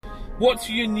What's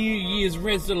your New Year's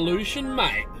resolution,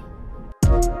 mate?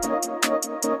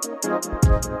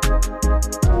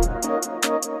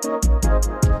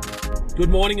 Good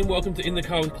morning and welcome to In the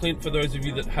Car with Clint. For those of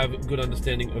you that have a good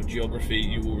understanding of geography,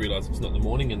 you will realise it's not the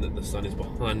morning and that the sun is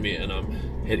behind me and I'm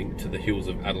heading to the hills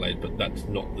of Adelaide, but that's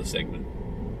not the segment.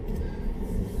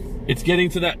 It's getting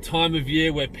to that time of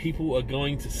year where people are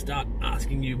going to start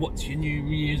asking you, what's your New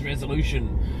Year's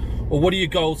resolution? Or what are your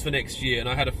goals for next year? And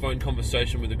I had a phone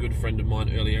conversation with a good friend of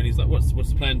mine earlier and he's like, what's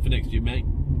the plan for next year, mate?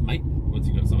 Mate? What's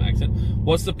he got some accent?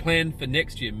 What's the plan for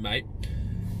next year, mate?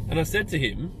 And I said to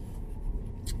him,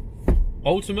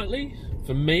 ultimately,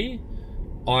 for me,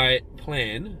 I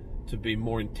plan to be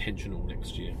more intentional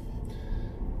next year.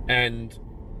 And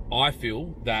I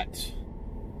feel that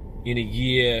in a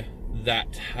year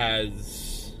that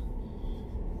has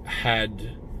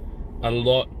had a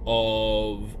lot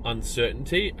of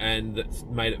uncertainty and that's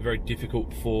made it very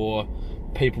difficult for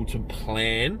people to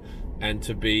plan and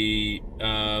to be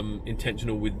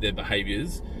intentional with their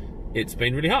behaviors, it's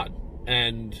been really hard.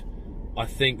 And I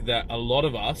think that a lot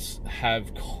of us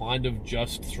have kind of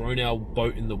just thrown our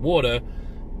boat in the water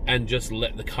and just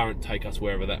let the current take us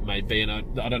wherever that may be. And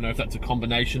I don't know if that's a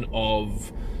combination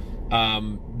of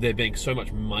there being so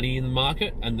much money in the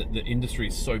market and that the industry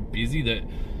is so busy that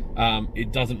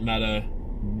it doesn't matter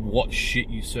what shit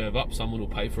you serve up, someone will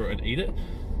pay for it and eat it.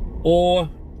 Or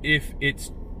if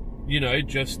it's, you know,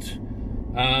 just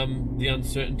the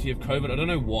uncertainty of COVID. I don't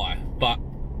know why, but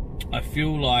I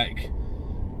feel like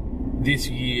this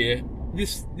year,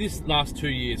 this last 2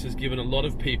 years has given a lot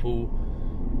of people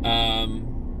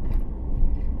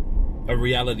a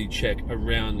reality check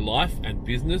around life and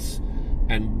business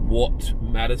and what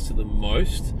matters to them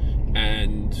most.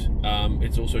 And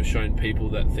it's also shown people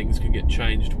that things can get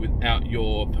changed without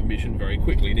your permission very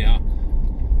quickly. Now,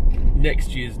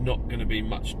 next year's not going to be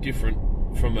much different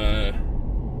from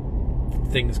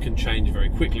things can change very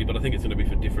quickly, but I think it's going to be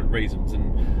for different reasons.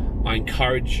 And I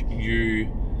encourage you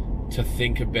to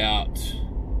think about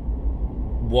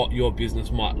what your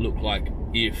business might look like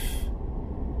if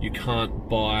you can't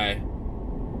buy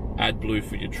AdBlue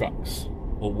for your trucks.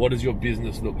 Or what does your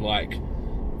business look like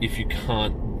if you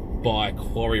can't buy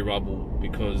quarry rubble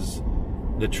because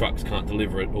the trucks can't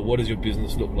deliver it? Or what does your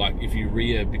business look like if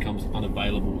urea becomes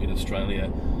unavailable in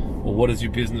Australia? Or what does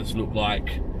your business look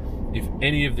like if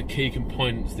any of the key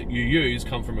components that you use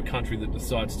come from a country that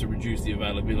decides to reduce the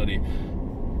availability?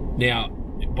 Now,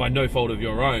 by no fault of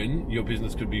your own, your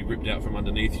business could be ripped out from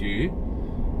underneath you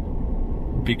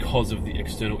because of the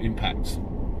external impacts.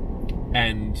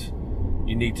 And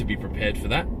you need to be prepared for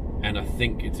that. And I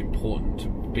think it's important to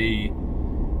be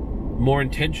more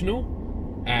intentional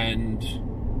and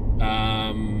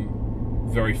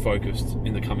very focused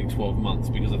in the coming 12 months,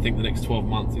 because I think the next 12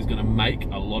 months is going to make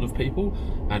a lot of people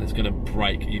and it's going to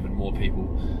break even more people.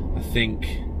 I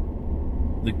think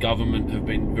the government have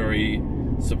been very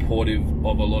supportive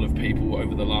of a lot of people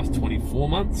over the last 24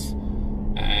 months,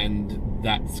 and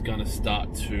that's going to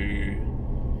start to,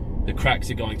 the cracks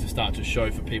are going to start to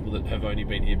show for people that have only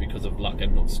been here because of luck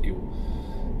and not skill.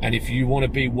 And if you want to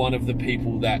be one of the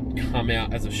people that come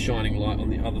out as a shining light on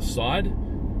the other side,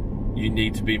 you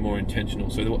need to be more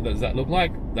intentional. So what does that look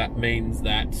like? That means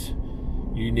that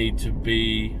you need to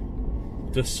be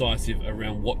decisive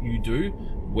around what you do,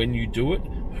 when you do it,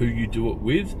 who you do it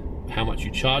with, how much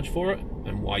you charge for it,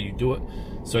 and why you do it,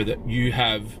 so that you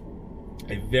have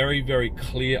a very, very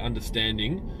clear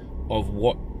understanding of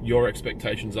what your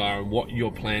expectations are and what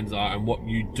your plans are and what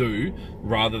you do,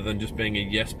 rather than just being a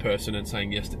yes person and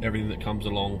saying yes to everything that comes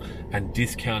along and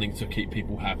discounting to keep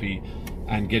people happy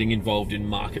and getting involved in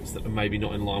markets that are maybe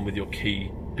not in line with your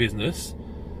key business,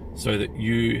 so that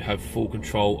you have full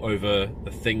control over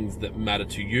the things that matter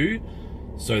to you,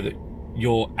 so that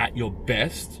you're at your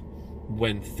best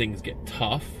when things get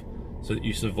tough, so that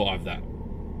you survive that.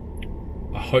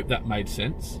 I hope that made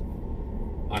sense.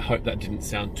 I hope that didn't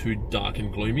sound too dark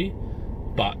and gloomy,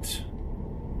 but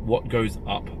what goes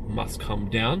up must come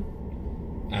down.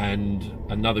 And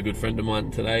another good friend of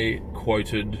mine today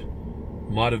quoted,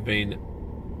 might have been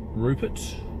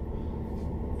Rupert,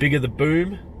 bigger the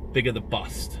boom, bigger the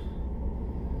bust.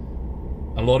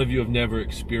 A lot of you have never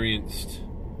experienced,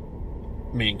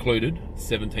 me included,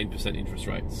 17% interest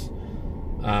rates,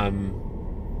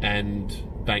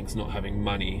 and banks not having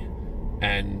money,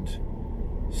 and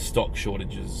stock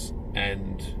shortages,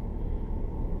 and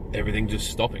everything just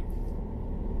stopping.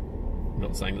 I'm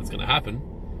not saying that's going to happen,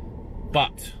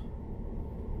 but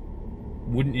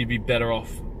wouldn't you be better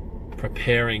off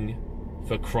preparing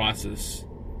for crisis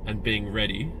and being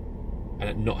ready and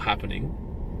it not happening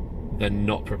than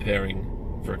not preparing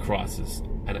for a crisis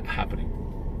and it happening?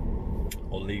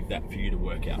 I'll leave that for you to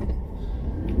work out.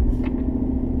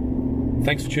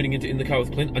 Thanks for tuning into In the Car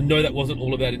with Clint. I know that wasn't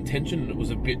all about intention, and it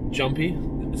was a bit jumpy.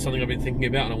 It's something I've been thinking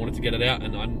about, and I wanted to get it out,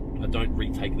 and I don't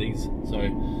retake these. So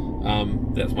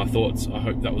that's my thoughts. I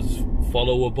hope that was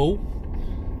followable,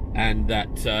 and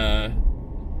that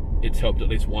it's helped at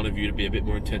least one of you to be a bit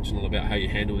more intentional about how you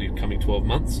handle your coming 12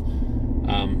 months,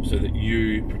 so that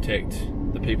you protect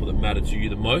the people that matter to you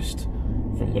the most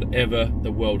from whatever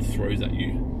the world throws at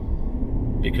you.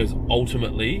 Because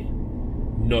ultimately,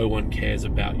 no one cares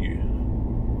about you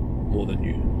more than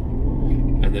you.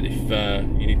 And that if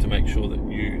you need to make sure that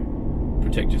you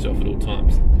protect yourself at all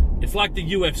times. It's like the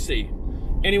UFC.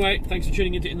 Anyway, thanks for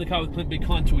tuning into In the Car with Clint. Be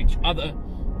kind to each other.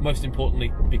 Most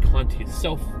importantly, be kind to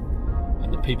yourself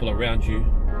and the people around you.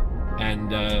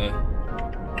 And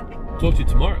talk to you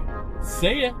tomorrow.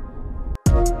 See ya.